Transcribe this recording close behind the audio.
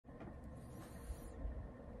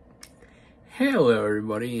Hello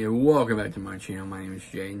everybody and welcome back to my channel. My name is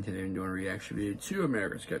Jay and today I'm doing a reaction video to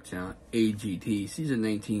America's Got Talent AGT Season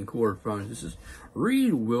 19 quarterfinals. This is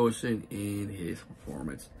Reid Wilson and his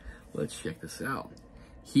performance. Let's check this out.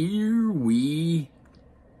 Here we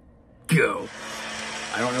go.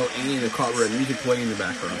 I don't know any of the copyright music playing in the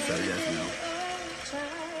background, so you guys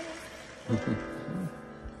know.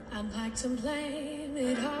 I like to blame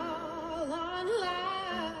it all on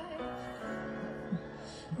life.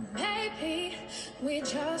 Maybe we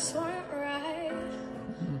just weren't right,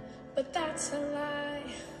 but that's a lie.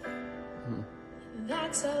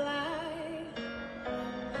 That's a lie.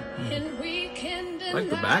 And we can deny like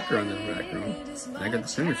the background in the background. I got the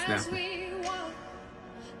finger snapping.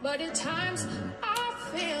 But at times our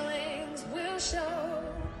feelings will show.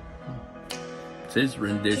 It's his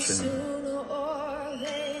rendition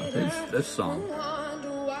of this song.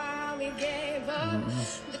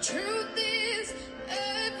 The truth is,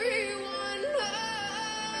 everyone knows.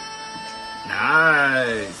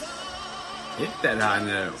 Nice. Hit that high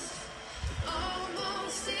note.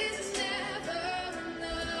 Almost is never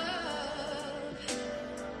enough.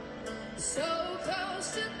 So close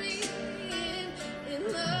to being in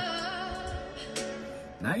love.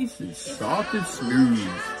 Nice and soft and smooth.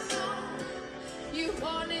 You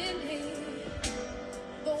wanted me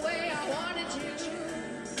the way I wanted you.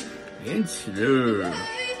 And slow.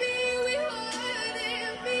 Maybe we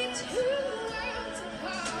wouldn't be two worlds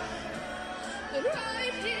apart, but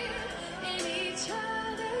right here in each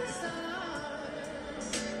other's arms.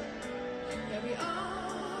 Yeah, we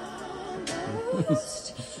almost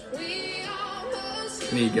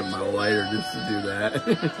I need to get my lighter just to do that.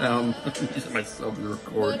 Use myself to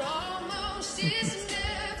record. but almost is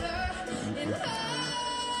never enough.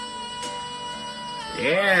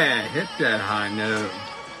 Yeah, hit that high note.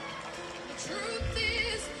 The truth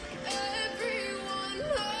is, everyone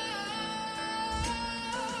knows.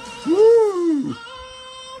 Woo!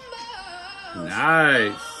 Almost.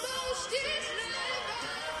 Nice. Almost is never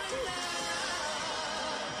enough.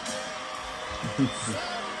 So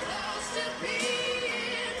close to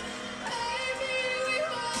being, maybe we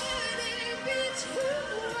wouldn't be two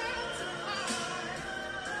worlds apart,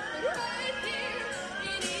 but right here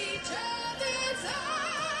in each other's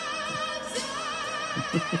arms.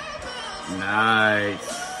 Nice.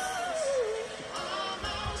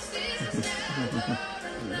 Almost is never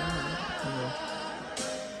enough.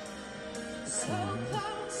 So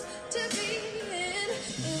close to being in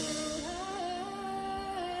love.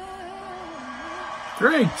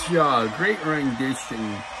 Great job. Great rendition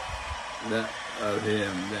of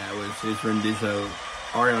him. That was his rendition of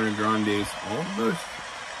Ariana Grande's Almost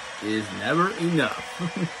Is Never Enough.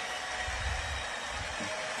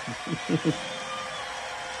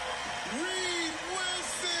 Reid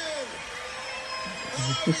Wilson!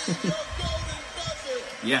 Hold your golden buzzer,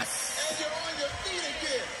 Yes. and you're on your feet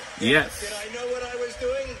again. Yes. Did I know what I was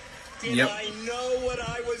doing? Did Yep. I know what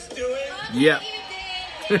I was doing? Yep.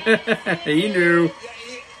 He knew. Yeah,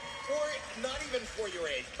 not even for your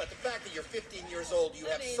age, but the fact that you're 15 years old, you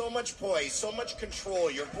have so much poise, so much control.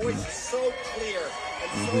 Your voice is so clear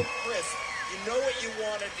and so crisp. You know what you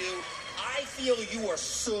want to do. I feel you are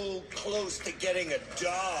so close to getting a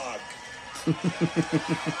dog.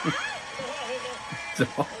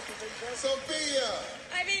 Sophia!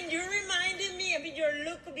 I mean, you reminded me of your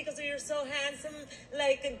look because you're so handsome,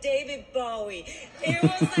 like a David Bowie. It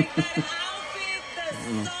was like that outfit, the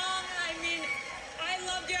song. I mean, I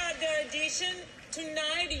loved the audition.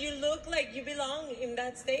 Tonight, you look like you belong in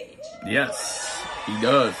that stage. Yes, he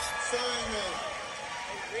does. Simon!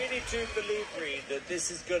 I really do believe, Reid, that this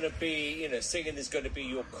is going to be, singing is going to be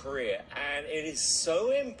your career. And it is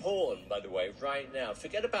so important, by the way, right now.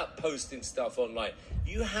 Forget about posting stuff online.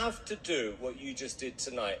 You have to do what you just did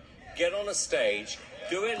tonight. Get on a stage,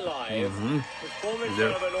 do it live, perform in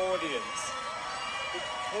front of an audience.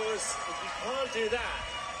 Because if you can't do that,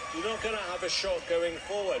 you're not going to have a shot going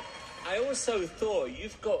forward. I also thought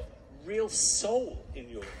you've got real soul in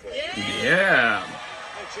your voice. Yeah.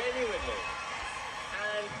 Genuinely.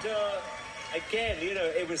 And again,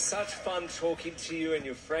 it was such fun talking to you and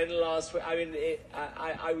your friend last week. I mean,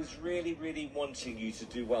 I was really, really wanting you to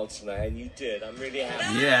do well tonight, and you did. I'm really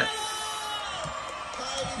happy. Yes.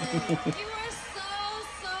 You were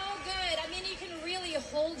so good. I mean, you can really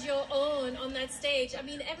hold your own on that stage. I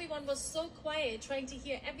mean, everyone was so quiet, trying to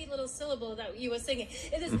hear every little syllable that you were singing.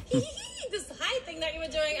 It is this high thing that you were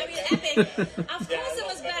doing. I mean, epic. Of course, it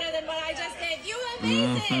was better than what I just did. You were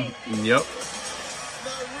amazing. Yep.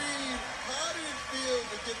 Now, Reid, how did it feel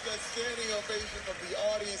to get that standing ovation from the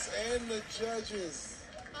audience and the judges?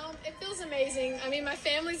 It feels amazing. I mean, my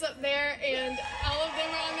family's up there, and all of them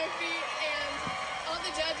are on their feet, and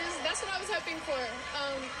That's what I was hoping for,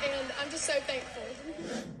 and I'm just so thankful.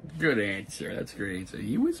 Good answer. That's a great answer.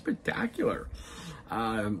 He was spectacular.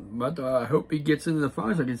 But I hope he gets into the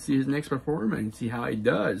finals. I can see his next performance and see how he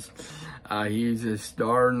does. He's a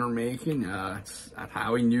star in the making. That's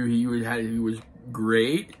how he knew he was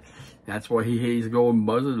great. That's why he's golden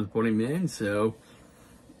buzzer to put him in. So,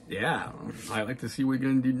 yeah, I'd like to see what he's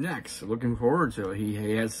going to do next. Looking forward to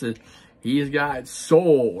it. He's got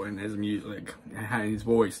soul in his music and his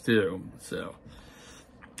voice too. So,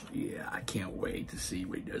 yeah, I can't wait to see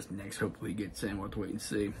what he does next. Hopefully he gets in. We'll have to wait and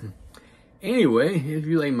see. Anyway, if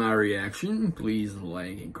you like my reaction, please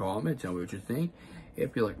like and comment. Tell me what you think.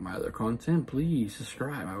 If you like my other content, please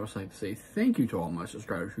subscribe. I also like to say thank you to all my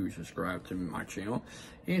subscribers who subscribe to my channel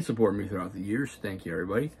and support me throughout the years. Thank you,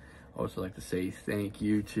 everybody. I also like to say thank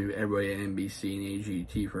you to everybody at NBC and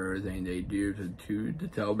AGT for everything they do to the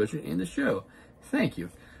television and the show. Thank you.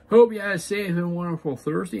 Hope you have a safe and wonderful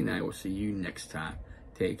Thursday, and I will see you next time.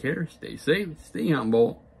 Take care, stay safe, stay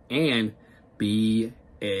humble, and be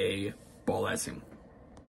a blessing.